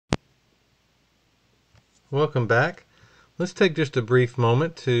Welcome back. Let's take just a brief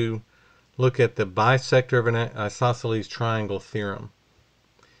moment to look at the bisector of an isosceles triangle theorem.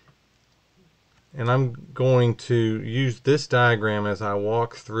 And I'm going to use this diagram as I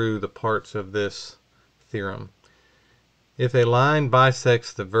walk through the parts of this theorem. If a line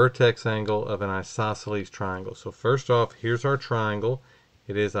bisects the vertex angle of an isosceles triangle. So first off, here's our triangle.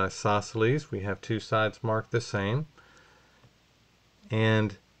 It is isosceles. We have two sides marked the same.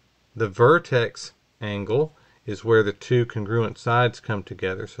 And the vertex angle is where the two congruent sides come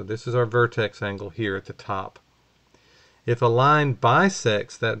together. So this is our vertex angle here at the top. If a line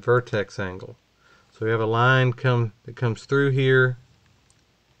bisects that vertex angle, so we have a line that comes through here,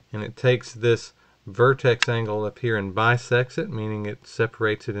 and it takes this vertex angle up here and bisects it, meaning it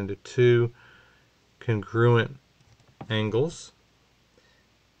separates it into two congruent angles.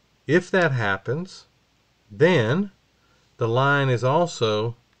 If that happens, then the line is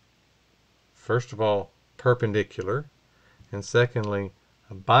also, first of all, perpendicular, and secondly,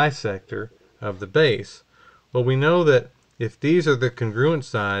 a bisector of the base. Well, we know that if these are the congruent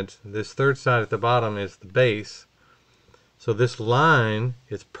sides, this third side at the bottom is the base. So this line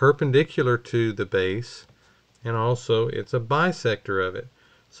is perpendicular to the base, and also it's a bisector of it.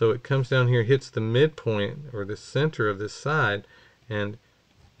 So it comes down here, hits the midpoint or the center of this side, and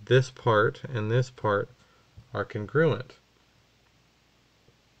this part and this part are congruent.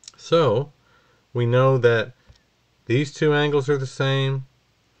 So we know that these two angles are the same.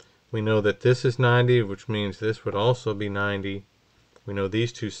 We know that this is 90, which means this would also be 90. We know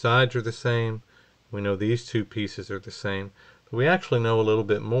these two sides are the same. We know these two pieces are the same. But we actually know a little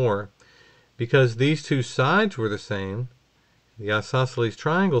bit more. Because these two sides were the same, the isosceles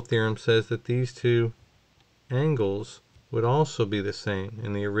triangle theorem says that these two angles would also be the same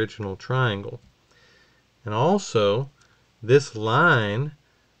in the original triangle. And also, this line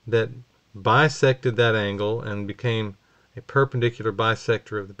that bisected that angle and became a perpendicular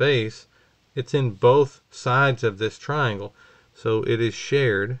bisector of the base, it's in both sides of this triangle, so it is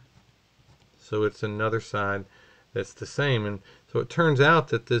shared, so it's another side that's the same. And so it turns out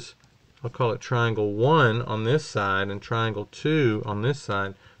that this, I'll call it triangle 1 on this side and triangle 2 on this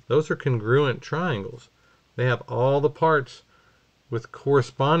side, those are congruent triangles. They have all the parts with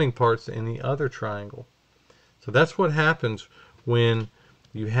corresponding parts in the other triangle. So that's what happens when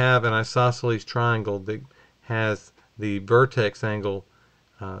you have an isosceles triangle that has the vertex angle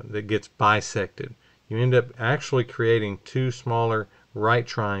that gets bisected. You end up actually creating two smaller right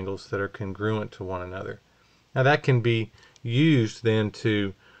triangles that are congruent to one another. Now that can be used then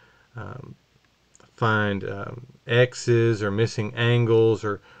to find x's or missing angles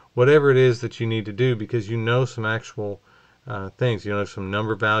or whatever it is that you need to do, because you know some actual things. You know some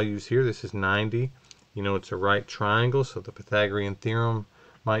number values here. This is 90. You know it's a right triangle, so the Pythagorean theorem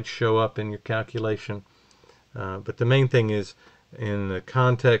might show up in your calculation. But the main thing is, in the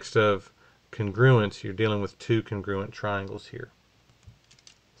context of congruence, you're dealing with two congruent triangles here.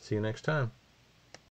 See you next time.